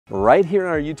Right here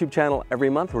on our YouTube channel every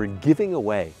month, we're giving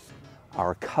away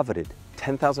our coveted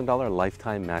 $10,000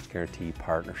 Lifetime Match Guarantee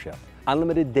partnership.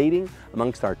 Unlimited dating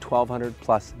amongst our 1,200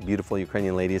 plus beautiful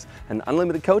Ukrainian ladies and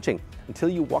unlimited coaching until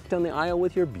you walk down the aisle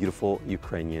with your beautiful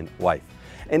Ukrainian wife.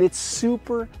 And it's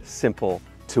super simple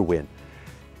to win.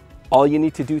 All you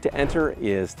need to do to enter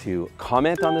is to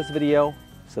comment on this video,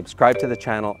 subscribe to the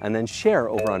channel, and then share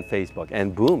over on Facebook,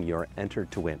 and boom, you're entered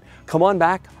to win. Come on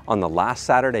back on the last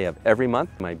Saturday of every month.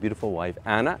 My beautiful wife,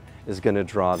 Anna, is gonna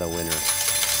draw the winner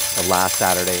the last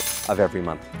Saturday of every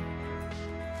month.